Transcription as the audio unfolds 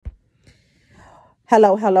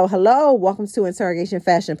Hello, hello, hello. Welcome to Interrogation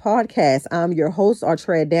Fashion Podcast. I'm your host,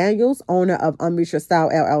 Artrea Daniels, owner of Unmute Your Style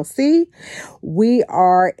LLC. We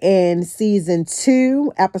are in season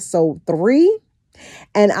 2, episode 3.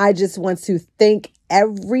 And I just want to thank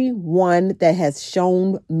everyone that has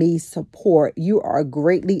shown me support. You are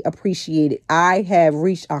greatly appreciated. I have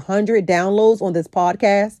reached 100 downloads on this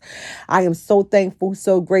podcast. I am so thankful,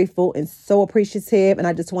 so grateful, and so appreciative. And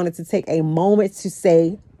I just wanted to take a moment to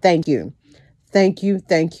say thank you. Thank you,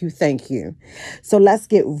 thank you, thank you. So let's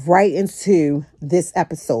get right into this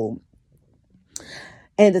episode.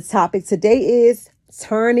 And the topic today is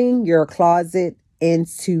turning your closet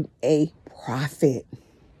into a profit.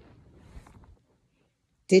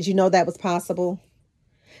 Did you know that was possible?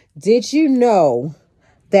 Did you know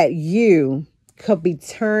that you could be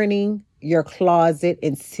turning your closet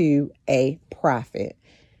into a profit?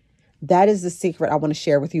 That is the secret I want to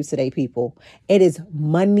share with you today, people. It is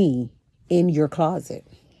money in your closet.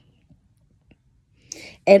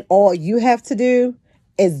 And all you have to do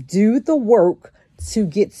is do the work to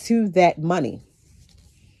get to that money.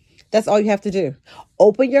 That's all you have to do.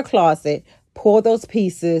 Open your closet, pull those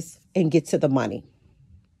pieces, and get to the money.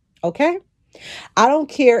 Okay? I don't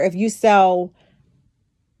care if you sell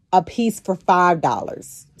a piece for $5,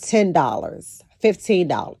 $10, $15,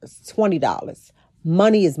 $20.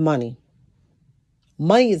 Money is money.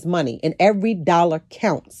 Money is money, and every dollar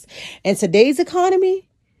counts. In today's economy,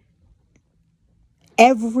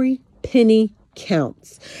 every penny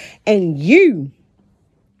counts. And you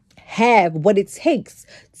have what it takes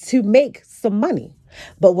to make some money.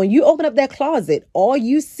 But when you open up that closet, all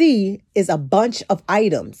you see is a bunch of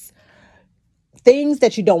items. Things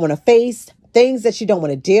that you don't want to face, things that you don't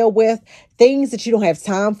want to deal with, things that you don't have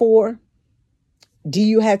time for. Do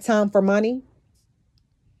you have time for money?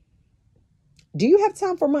 Do you have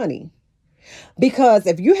time for money? Because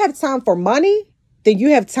if you have time for money, then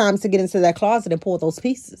you have time to get into that closet and pull those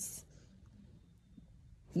pieces.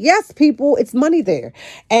 Yes, people, it's money there.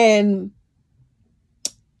 And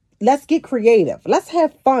let's get creative. Let's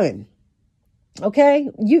have fun. Okay?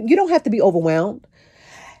 You don't have to be overwhelmed.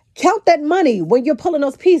 Count that money when you're pulling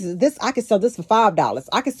those pieces. I can sell this for $5.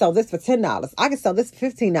 I can sell this for $10. I can sell this for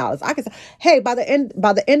 $15. Hey, by the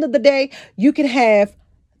end of the day, you can have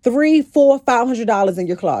 $300, $400, $500 in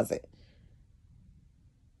your closet.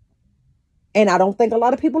 And I don't think a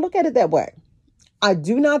lot of people look at it that way. I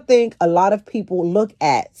do not think a lot of people look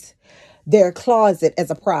at their closet as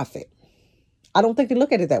a profit. I don't think they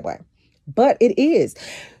look at it that way. But it is.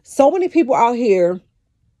 So many people out here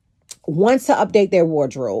want to update their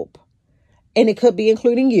wardrobe. And it could be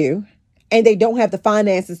including you. And they don't have the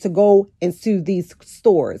finances to go into these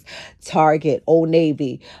stores. Target, Old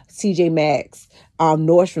Navy, TJ Maxx,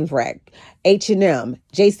 Nordstrom's Rack, H&M,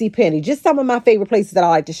 JCPenney. Just some of my favorite places that I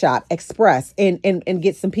like to shop. Express and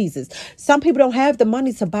get some pieces. Some people don't have the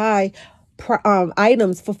money to buy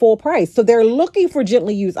items for full price. So they're looking for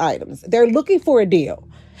gently used items. They're looking for a deal.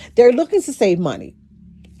 They're looking to save money.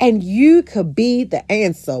 And you could be the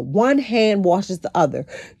answer. One hand washes the other.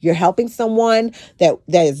 You're helping someone that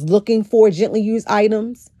is looking for gently used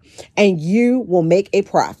items, and you will make a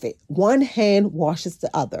profit. One hand washes the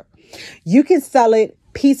other. You can sell it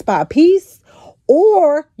piece by piece,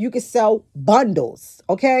 or you can sell bundles.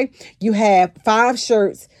 Okay? You have 5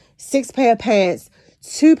 shirts, 6 pair of pants,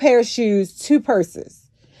 2 pair of shoes, 2 purses.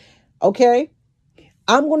 Okay?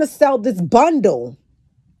 I'm going to sell this bundle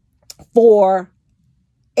for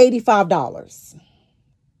 $85.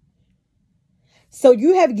 So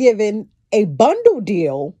you have given a bundle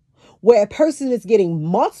deal where a person is getting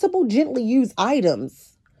multiple gently used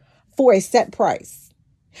items for a set price.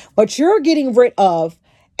 But you're getting rid of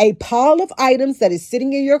a pile of items that is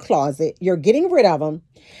sitting in your closet. You're getting rid of them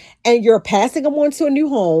and you're passing them on to a new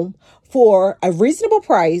home for a reasonable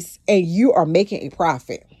price, and you are making a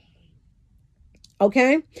profit.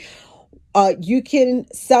 Okay? You can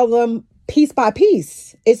sell them piece by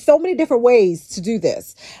piece. It's so many different ways to do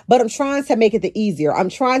this, but I'm trying to make it the easier. I'm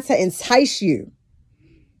trying to entice you.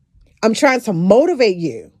 I'm trying to motivate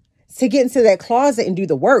you to get into that closet and do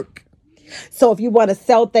the work. So if you want to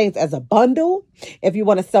sell things as a bundle, if you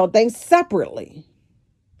want to sell things separately,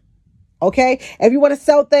 okay? If you want to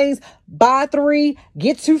sell things, buy 3,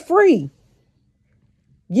 get 2 free.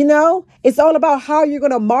 You know, it's all about how you're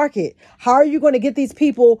going to market. How are you going to get these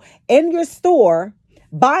people in your store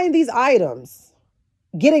buying these items,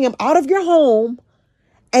 getting them out of your home,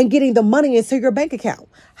 and getting the money into your bank account?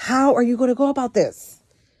 How are you going to go about this?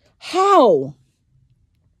 How?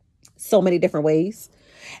 So many different ways.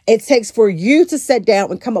 It takes for you to sit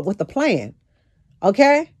down and come up with a plan.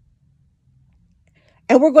 Okay?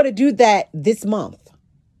 And we're going to do that this month.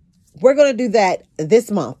 We're going to do that this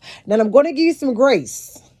month. Now, I'm going to give you some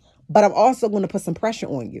grace, but I'm also going to put some pressure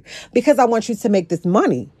on you because I want you to make this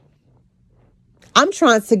money. I'm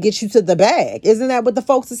trying to get you to the bag. Isn't that what the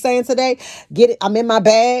folks are saying today? Get it. I'm in my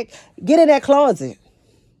bag. Get in that closet.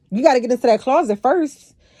 You got to get into that closet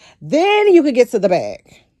first. Then you can get to the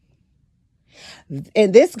bag.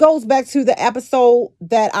 And this goes back to the episode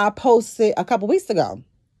that I posted a couple weeks ago.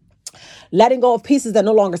 Letting go of pieces that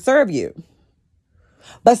no longer serve you.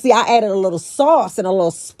 But see, I added a little sauce and a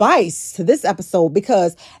little spice to this episode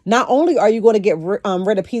because not only are you going to get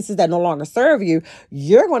rid of pieces that no longer serve you,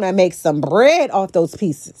 you're going to make some bread off those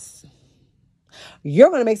pieces. You're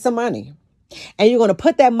going to make some money. And you're going to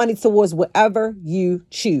put that money towards whatever you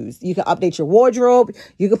choose. You can update your wardrobe.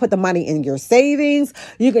 You can put the money in your savings.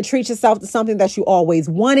 You can treat yourself to something that you always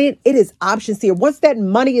wanted. It is options here. Once that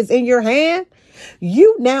money is in your hand,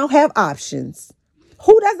 you now have options.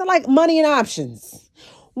 Who doesn't like money and options?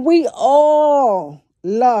 We all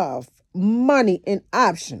love money and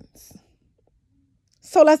options.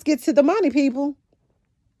 So let's get to the money, people.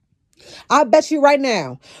 I bet you right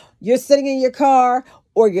now, you're sitting in your car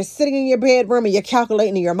or you're sitting in your bedroom and you're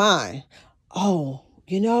calculating in your mind. Oh,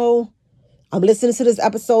 I'm listening to this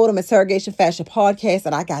episode of Interrogation Fashion Podcast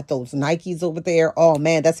and I got those Nikes over there. Oh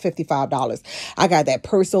man, that's $55. I got that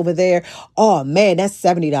purse over there. Oh man, that's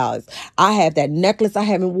 $70. I have that necklace I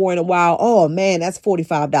haven't worn in a while. Oh man, that's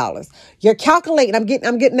 $45. You're calculating. I'm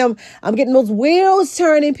getting those wheels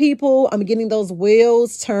turning, people. I'm getting those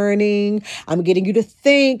wheels turning. I'm getting you to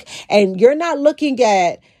think. And you're not looking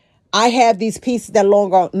at, I have these pieces that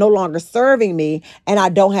no longer serving me, and I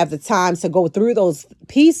don't have the time to go through those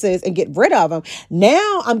pieces and get rid of them.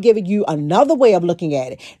 Now I'm giving you another way of looking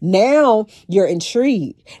at it. Now you're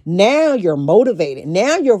intrigued. Now you're motivated.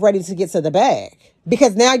 Now you're ready to get to the bag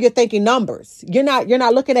because now you're thinking numbers. You're not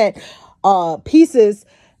looking at pieces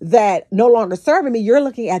that no longer serving me. You're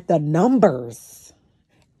looking at the numbers.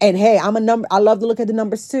 And hey, I love to look at the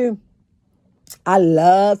numbers too. I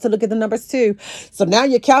love to look at the numbers too. So now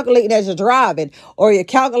you're calculating as you're driving or you're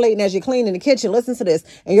calculating as you're cleaning the kitchen. Listen to this.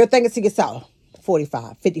 And you're thinking to yourself,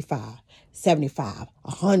 45, 55, 75,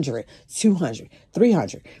 100, 200,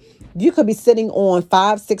 300. You could be sitting on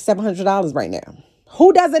 $500, $600, $700 right now.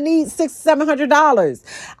 Who doesn't need $600, $700?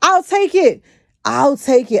 I'll take it. I'll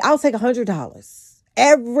take $100.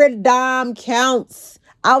 Every dime counts.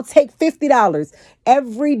 I'll take $50.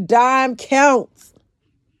 Every dime counts.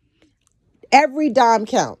 Every dime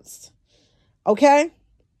counts. Okay?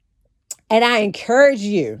 And I encourage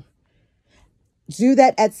you, do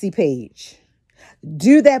that Etsy page.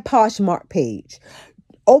 Do that Poshmark page.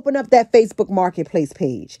 Open up that Facebook Marketplace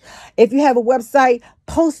page. If you have a website,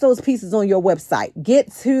 post those pieces on your website.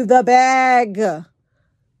 Get to the bag.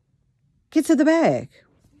 Get to the bag.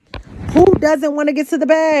 Who doesn't want to get to the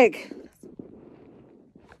bag?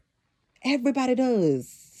 Everybody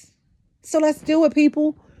does. So let's do it,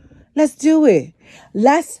 people. Let's do it.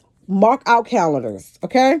 Let's mark our calendars,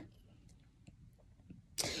 okay?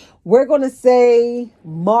 We're going to say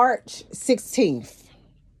March 16th.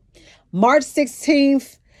 March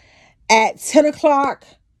 16th at 10 o'clock,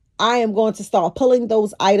 I am going to start pulling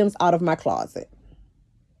those items out of my closet.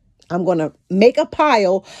 I'm going to make a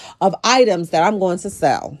pile of items that I'm going to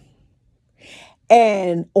sell.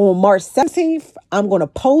 And on March 17th, I'm going to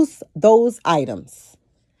post those items.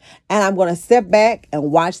 And I'm going to step back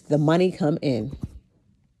and watch the money come in.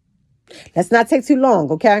 Let's not take too long,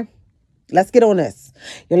 okay? Let's get on this.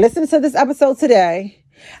 You're listening to this episode today.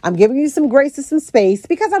 I'm giving you some grace and some space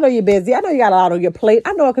because I know you're busy. I know you got a lot on your plate.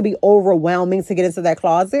 I know it could be overwhelming to get into that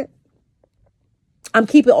closet. I'm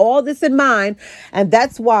keeping all this in mind, and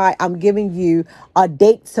that's why I'm giving you a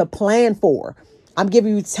date to plan for. I'm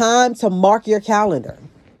giving you time to mark your calendar.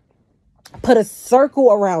 Put a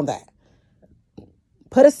circle around that.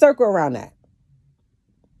 Put a circle around that.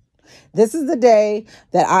 This is the day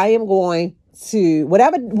that I am going to,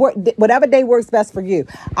 whatever day works best for you.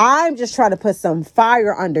 I'm just trying to put some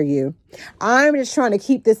fire under you. I'm just trying to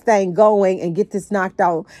keep this thing going and get this knocked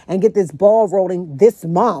out and get this ball rolling this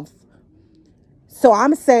month. So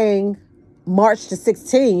I'm saying March the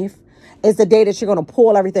 16th is the day that you're going to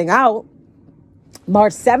pull everything out.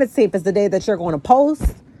 March 17th is the day that you're going to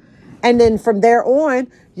post. And then from there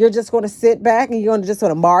on, you're just going to sit back and you're going to just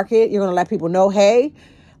sort of market. You're going to let people know, hey,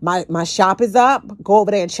 my shop is up. Go over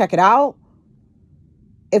there and check it out.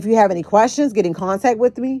 If you have any questions, get in contact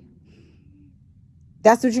with me.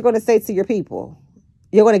 That's what you're going to say to your people.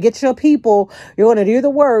 You're going to get your people. You're going to do the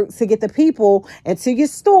work to get the people into your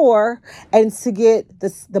store and to get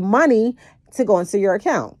the money to go into your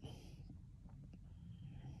account.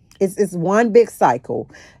 It's one big cycle.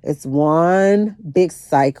 It's one big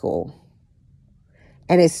cycle.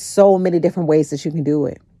 And it's so many different ways that you can do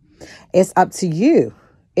it. It's up to you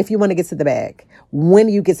if you want to get to the bag. When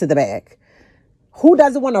you get to the bag. Who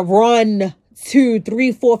doesn't want to run to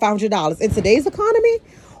 $300, $400, $500 in today's economy?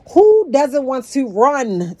 Who doesn't want to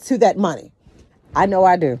run to that money? I know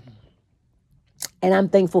I do. And I'm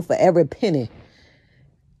thankful for every penny.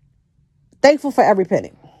 Thankful for every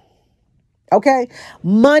penny. Okay?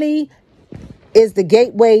 Money is the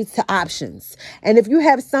gateway to options. And if you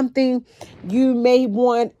have something you may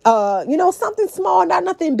want, something small, not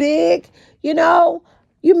nothing big, you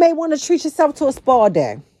may want to treat yourself to a spa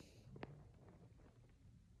day.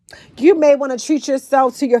 You may want to treat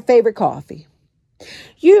yourself to your favorite coffee.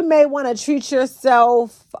 You may want to treat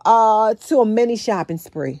yourself to a mini shopping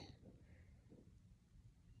spree.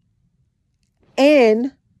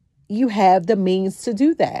 And you have the means to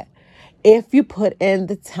do that if you put in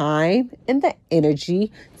the time and the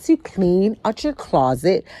energy to clean out your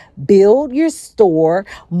closet, build your store,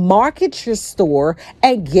 market your store,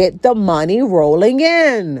 and get the money rolling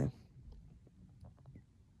in.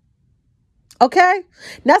 Okay?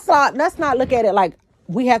 Let's not look at it like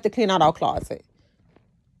we have to clean out our closet.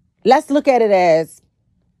 Let's look at it as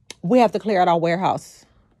we have to clear out our warehouse.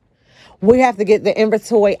 We have to get the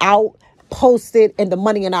inventory out, posted, and the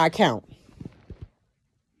money in our account.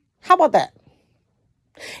 How about that?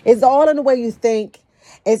 It's all in the way you think.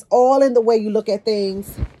 It's all in the way you look at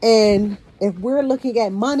things. And if we're looking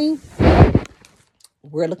at money,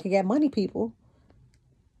 we're looking at money, people.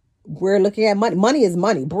 We're looking at money. Money is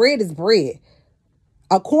money. Bread is bread.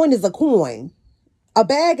 A coin is a coin. A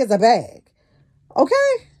bag is a bag.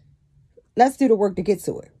 Okay? Let's do the work to get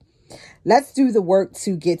to it. Let's do the work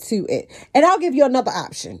to get to it. And I'll give you another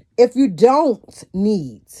option. If you don't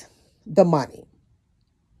need the money,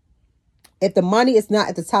 if the money is not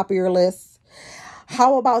at the top of your list,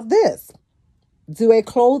 how about this? Do a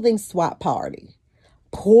clothing swap party.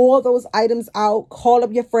 Pull those items out. Call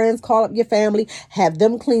up your friends. Call up your family. Have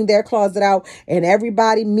them clean their closet out. And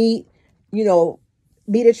everybody meet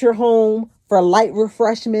at your home for light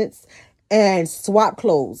refreshments and swap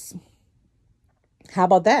clothes. How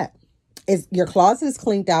about that? Your closet is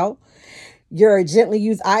cleaned out. Your gently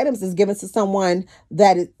used items is given to someone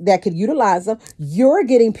that could utilize them. You're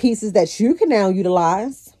getting pieces that you can now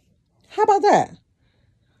utilize. How about that?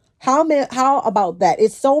 How about that?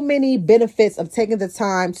 It's so many benefits of taking the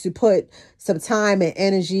time to put some time and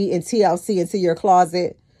energy and TLC into your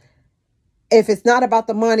closet. If it's not about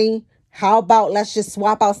the money, how about let's just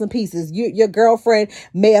swap out some pieces? Your girlfriend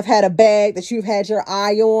may have had a bag that you've had your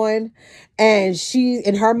eye on, and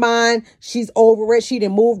in her mind, she's over it. She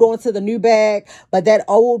done moved on to the new bag, but that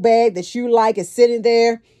old bag that you like is sitting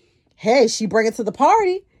there. Hey, she bring it to the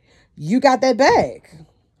party. You got that bag.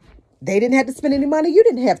 They didn't have to spend any money. You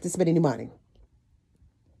didn't have to spend any money.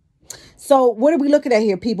 So what are we looking at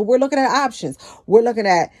here, people? We're looking at options. We're looking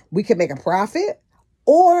at we can make a profit,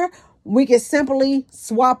 or we can simply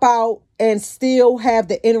swap out and still have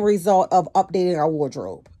the end result of updating our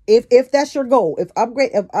wardrobe. If that's your goal,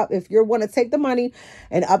 if you want to take the money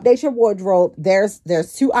and update your wardrobe, there's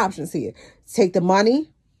two options here. Take the money,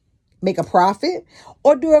 make a profit,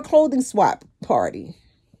 or do a clothing swap party.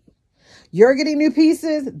 You're getting new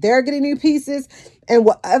pieces, they're getting new pieces, and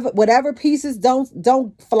whatever pieces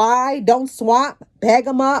don't fly, don't swap, bag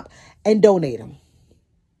them up and donate them.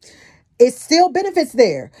 It still benefits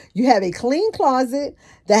there. You have a clean closet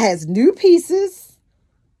that has new pieces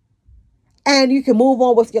and you can move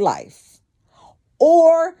on with your life.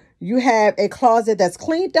 Or you have a closet that's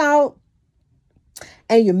cleaned out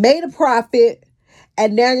and you made a profit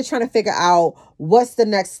and now you're trying to figure out what's the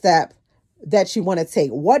next step that you want to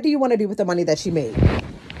take. What do you want to do with the money that you made?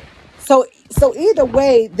 So either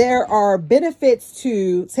way, there are benefits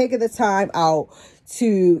to taking the time out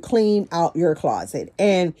to clean out your closet.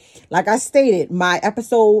 And like I stated, my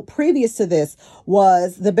episode previous to this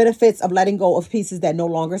was the benefits of letting go of pieces that no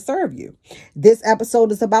longer serve you. This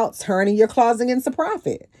episode is about turning your closet into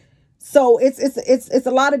profit. So it's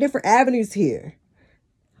a lot of different avenues here.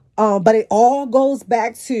 But it all goes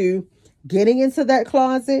back to getting into that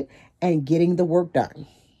closet and getting the work done.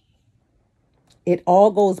 It all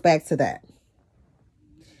goes back to that.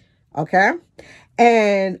 Okay.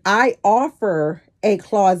 And I offer a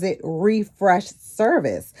closet refresh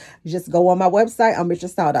service. You just go on my website,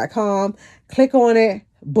 amritchestyle.com, click on it,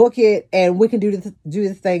 book it, and we can do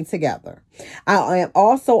this thing together. I am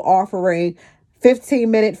also offering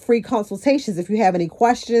 15-minute free consultations if you have any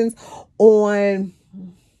questions on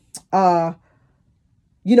what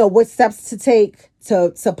steps to take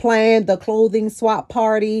to plan the clothing swap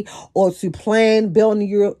party, or to plan building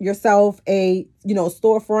yourself a,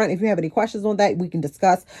 storefront. If you have any questions on that, we can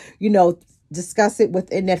discuss it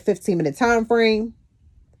within that 15-minute time frame,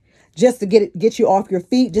 just to get you off your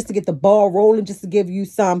feet, just to get the ball rolling, just to give you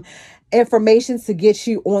some information to get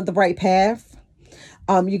you on the right path.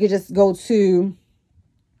 You can just go to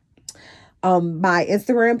my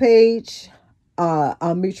Instagram page,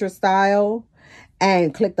 Mutual Style,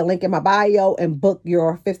 and click the link in my bio and book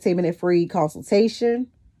your 15-minute free consultation.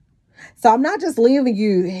 So I'm not just leaving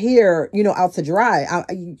you here, out to dry.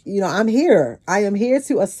 I'm here. I am here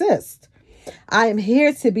to assist. I am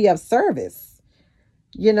here to be of service.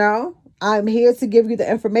 I'm here to give you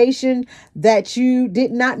the information that you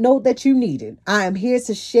did not know that you needed. I am here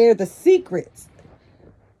to share the secrets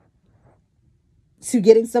to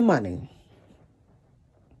getting some money.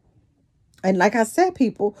 And like I said,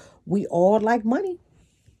 people, we all like money.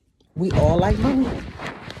 We all like money.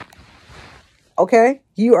 Okay?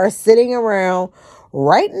 You are sitting around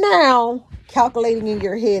right now calculating in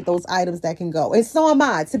your head those items that can go. And so am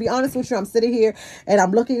I. To be honest with you, I'm sitting here and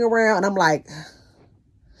I'm looking around and I'm like,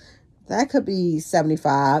 that could be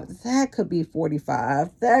 75. That could be 45.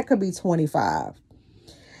 That could be 25.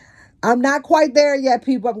 I'm not quite there yet,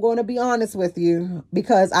 people. I'm going to be honest with you,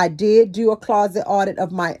 because I did do a closet audit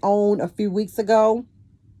of my own a few weeks ago.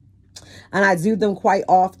 And I do them quite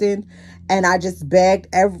often. And I just bagged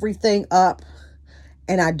everything up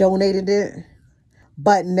and I donated it.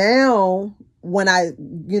 But now when I,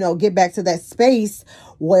 get back to that space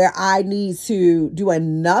where I need to do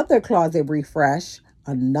another closet refresh,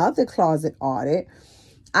 another closet audit,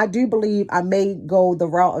 I do believe I may go the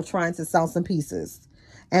route of trying to sell some pieces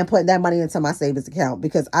and put that money into my savings account,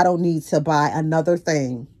 because I don't need to buy another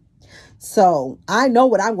thing. So I know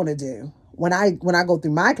what I'm going to do when I go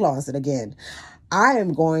through my closet again.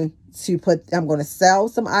 I'm going to sell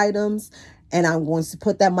some items, and I'm going to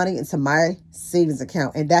put that money into my savings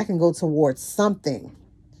account, and that can go towards something.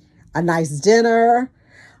 A nice dinner,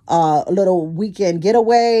 a little weekend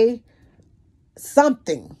getaway,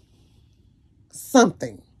 something.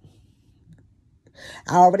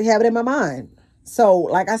 I already have it in my mind. So,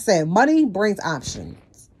 like I said, money brings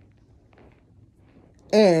options.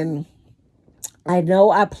 And I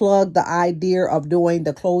know I plugged the idea of doing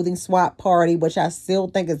the clothing swap party, which I still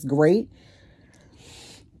think is great.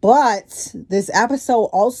 But this episode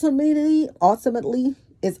ultimately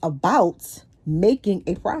is about making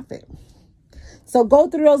a profit. So go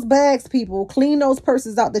through those bags, people. Clean those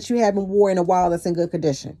purses out that you haven't worn in a while that's in good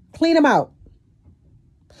condition. Clean them out.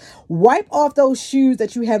 Wipe off those shoes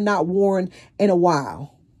that you have not worn in a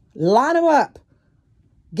while. Line them up.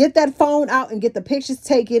 Get that phone out and get the pictures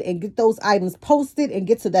taken and get those items posted and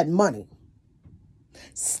get to that money.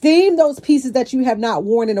 Steam those pieces that you have not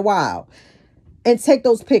worn in a while and take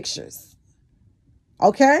those pictures.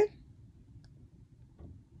 Okay?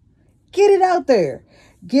 Get it out there.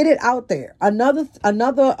 Get it out there. Another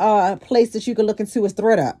place that you can look into is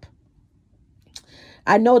ThredUp.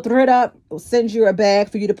 I know ThredUp sends you a bag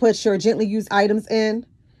for you to put your gently used items in,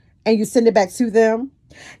 and you send it back to them.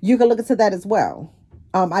 You can look into that as well.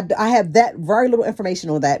 I have that very little information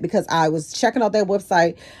on that, because I was checking out their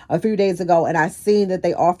website a few days ago and I seen that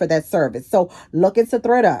they offer that service. So look into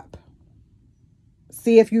ThredUp.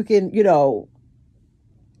 See if you can,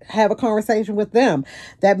 have a conversation with them.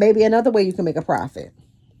 That may be another way you can make a profit.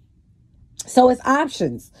 So it's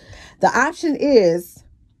options. The option is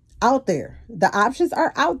out there. The options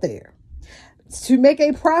are out there. To make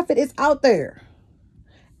a profit is out there.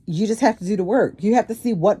 You just have to do the work. You have to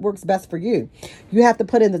see what works best for you. You have to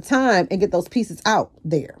put in the time and get those pieces out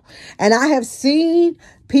there. And I have seen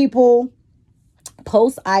people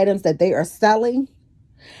post items that they are selling.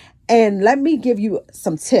 And let me give you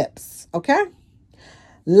some tips, okay?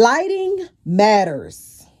 Lighting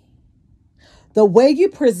matters. The way you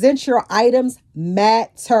present your items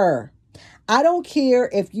matter. I don't care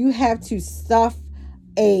if you have to stuff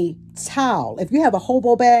a towel. If you have a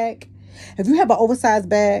hobo bag, if you have an oversized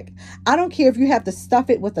bag, I don't care if you have to stuff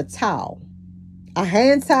it with a towel, a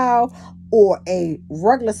hand towel or a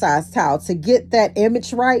regular size towel, to get that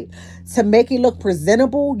image right, to make it look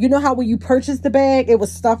presentable. You know how when you purchased the bag, it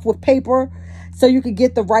was stuffed with paper so you could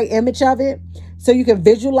get the right image of it, so you can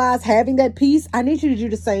visualize having that piece. I need you to do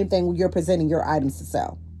the same thing when you're presenting your items to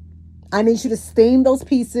sell. I need you to steam those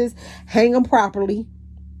pieces, hang them properly.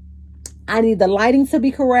 I need the lighting to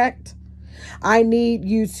be correct. I need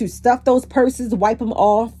you to stuff those purses, wipe them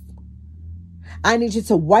off. I need you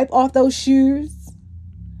to wipe off those shoes.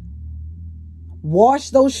 Wash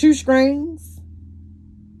those shoestrings.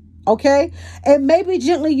 Okay? It may be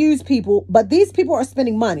gently used people, but these people are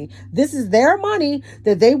spending money. This is their money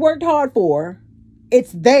that they worked hard for.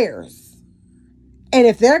 It's theirs. And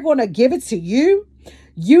if they're going to give it to you,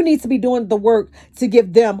 you need to be doing the work to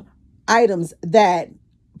give them items that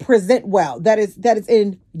present well, that is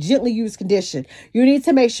in gently used condition. You need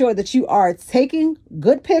to make sure that you are taking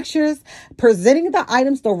good pictures, presenting the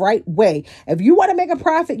items the right way. If you want to make a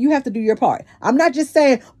profit, you have to do your part. I'm not just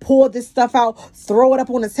saying pull this stuff out, throw it up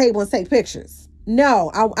on the table and take pictures.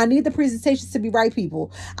 No, I need the presentations to be right,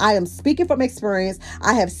 people. I am speaking from experience.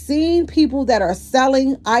 I have seen people that are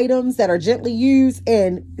selling items that are gently used,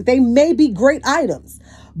 and they may be great items,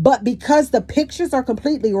 but because the pictures are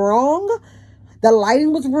completely wrong, the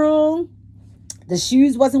lighting was wrong, the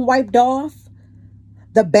shoes wasn't wiped off,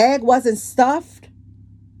 the bag wasn't stuffed.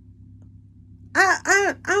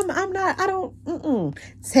 I'm not. I don't.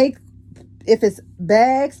 Take, if it's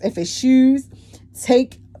bags, if it's shoes,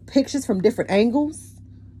 take pictures from different angles.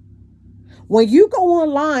 When you go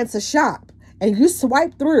online to shop and you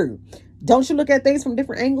swipe through, don't you look at things from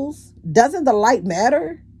different angles? Doesn't the light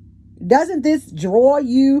matter? Doesn't this draw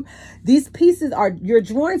you? These pieces are, you're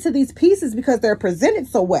drawn to these pieces because they're presented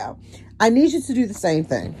so well. I need you to do the same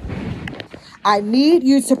thing. I need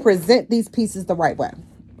you to present these pieces the right way.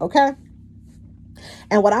 Okay?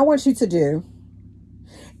 And what I want you to do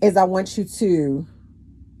is I want you to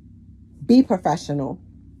be professional.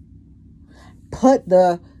 Put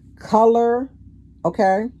the color,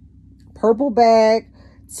 okay? Purple bag,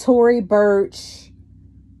 Tory Burch,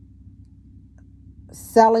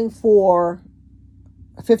 selling for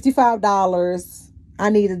 $55. I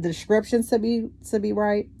need the description to be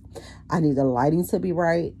right. I need the lighting to be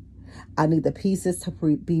right. I need the pieces to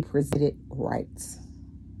be presented right.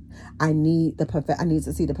 I need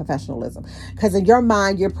to see the professionalism, because in your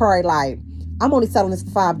mind you're probably like, I'm only selling this for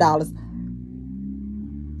 $5.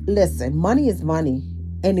 Listen, money is money,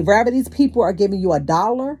 and whether these people are giving you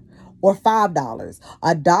 $1 or $5,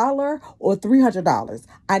 $1 or $300,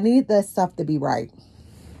 I need that stuff to be right.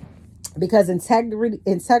 Because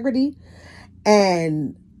integrity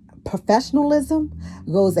and professionalism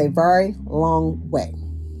goes a very long way.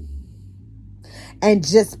 And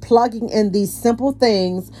just plugging in these simple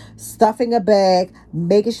things, stuffing a bag,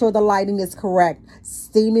 making sure the lighting is correct,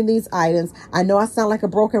 steaming these items. I know I sound like a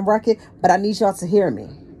broken record, but I need y'all to hear me.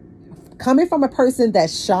 Coming from a person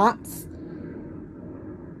that shops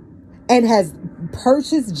and has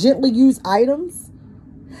purchased gently used items,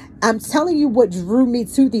 I'm telling you what drew me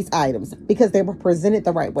to these items, because they were presented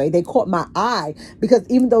the right way. They caught my eye because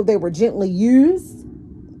even though they were gently used,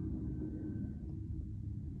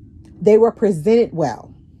 they were presented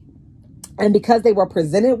well. And because they were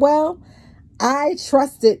presented well, I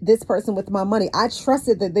trusted this person with my money. I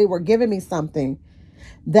trusted that they were giving me something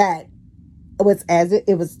that was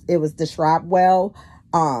it was described well.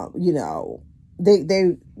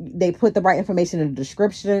 They put the right information in the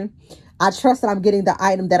description. I trust that I'm getting the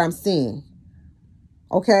item that I'm seeing.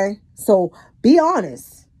 Okay? So be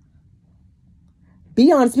honest.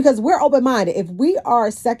 Be honest, because we're open-minded. If we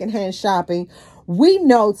are secondhand shopping, we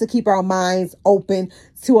know to keep our minds open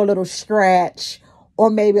to a little scratch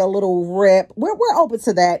or maybe a little rip. We're open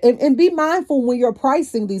to that. And be mindful when you're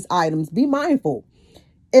pricing these items. Be mindful.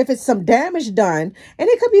 If it's some damage done, and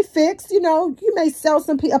it could be fixed, you may sell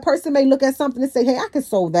a person may look at something and say, hey, I can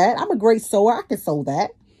sew that. I'm a great sewer. I can sew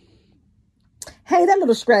that. Hey, that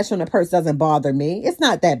little scratch on the purse doesn't bother me. It's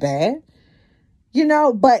not that bad.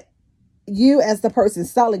 But you as the person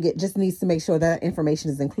selling it just needs to make sure that information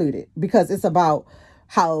is included, because it's about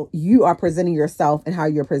how you are presenting yourself and how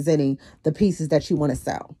you're presenting the pieces that you want to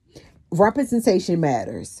sell. Representation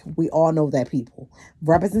matters. We all know that, people.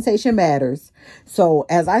 Representation matters. So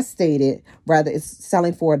as I stated, whether it's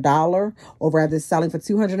selling for $1 or whether it's selling for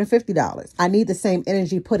 $250, I need the same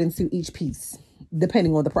energy put into each piece,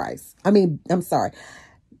 depending on the price. I'm sorry.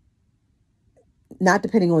 Not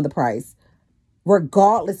depending on the price.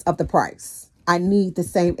 Regardless of the price, I need the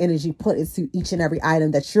same energy put into each and every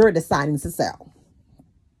item that you're deciding to sell.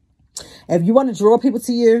 If you want to draw people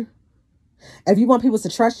to you, if you want people to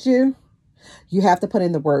trust you, you have to put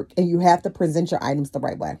in the work and you have to present your items the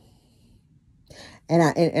right way. And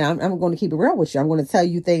I'm going to keep it real with you. I'm going to tell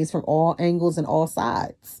you things from all angles and all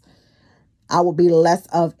sides. I would be less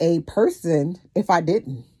of a person if I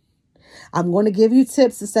didn't. I'm going to give you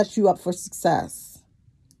tips to set you up for success.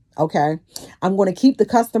 Okay? I'm going to keep the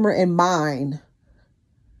customer in mind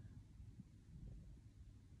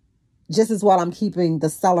just as well I'm keeping the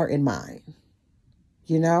seller in mind.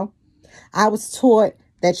 I was taught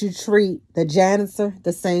that you treat the janitor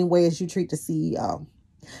the same way as you treat the CEO.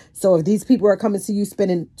 So if these people are coming to you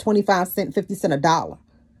spending 25 cents, 50 cents, $1,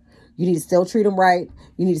 You need to still treat them right.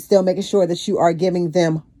 You need to still making sure that you are giving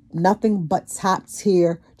them nothing but top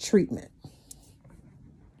tier treatment.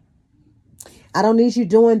 I don't need you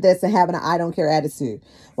doing this and having an I don't care attitude.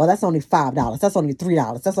 Well, that's only $5. That's only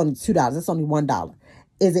 $3. That's only $2. That's only $1.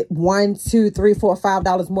 Is it $1, $2, $3, $4,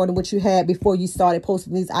 $5 more than what you had before you started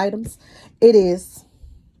posting these items? It is.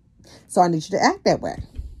 So I need you to act that way.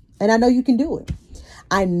 And I know you can do it.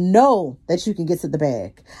 I know that you can get to the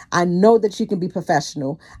bag. I know that you can be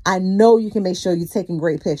professional. I know you can make sure you're taking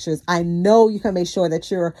great pictures. I know you can make sure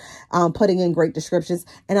that you're putting in great descriptions.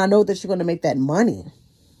 And I know that you're going to make that money.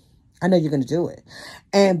 I know you're going to do it.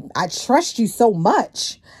 And I trust you so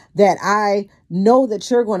much that I know that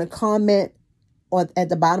you're going to comment at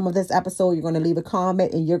the bottom of this episode. You're going to leave a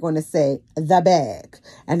comment and you're going to say the bag.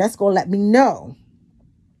 And that's going to let me know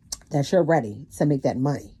that you're ready to make that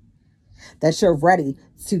money. That you're ready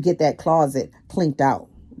to get that closet cleaned out.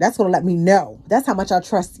 That's going to let me know. That's how much I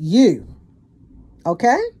trust you.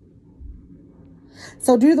 Okay?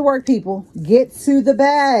 So do the work, people. Get to the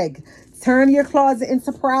bag. Turn your closet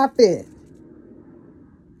into profit.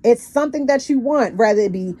 It's something that you want, whether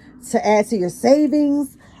it be to add to your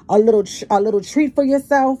savings, a little treat for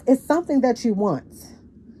yourself. It's something that you want.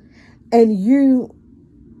 And you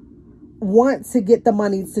want to get the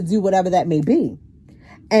money to do whatever that may be.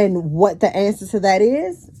 And what the answer to that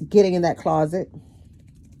is, getting in that closet.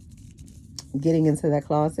 Getting into that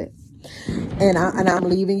closet. And I'm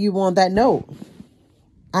leaving you on that note.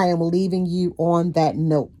 I am leaving you on that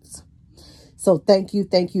note. So thank you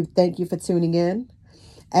for tuning in.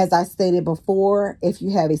 As I stated before, if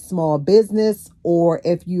you have a small business or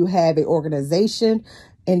if you have an organization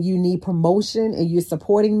and you need promotion and you're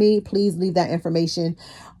supporting me, please leave that information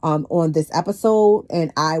on this episode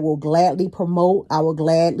and I will gladly promote. I will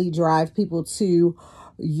gladly drive people to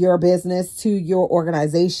your business, to your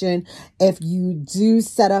organization. If you do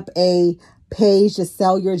set up a page to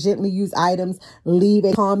sell your gently used items, leave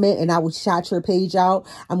a comment and I will shout your page out.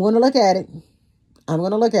 I'm going to look at it.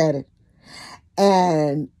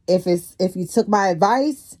 And if you took my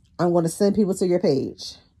advice, I'm going to send people to your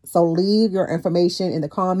page. So leave your information in the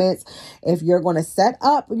comments. If you're going to set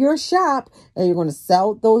up your shop and you're going to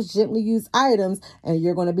sell those gently used items and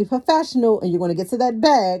you're going to be professional and you're going to get to that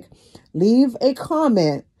bag, leave a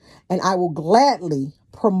comment and I will gladly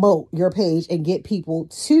promote your page and get people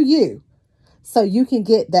to you so you can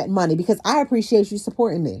get that money, because I appreciate you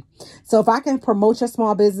supporting me. So if I can promote your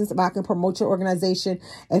small business, if I can promote your organization,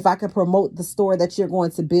 if I can promote the store that you're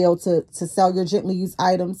going to build to sell your gently used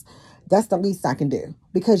items, that's the least I can do,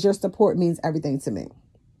 because your support means everything to me.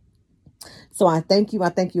 So I thank you.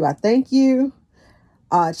 Check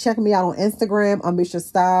me out on Instagram, Amisha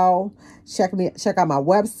Style. Check out my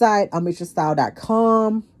website,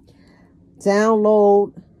 amishastyle.com.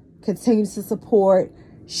 Download, continue to support,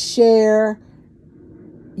 share.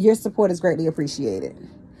 Your support is greatly appreciated.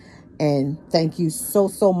 And thank you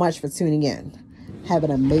so much for tuning in. Have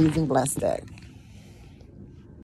an amazing, blessed day.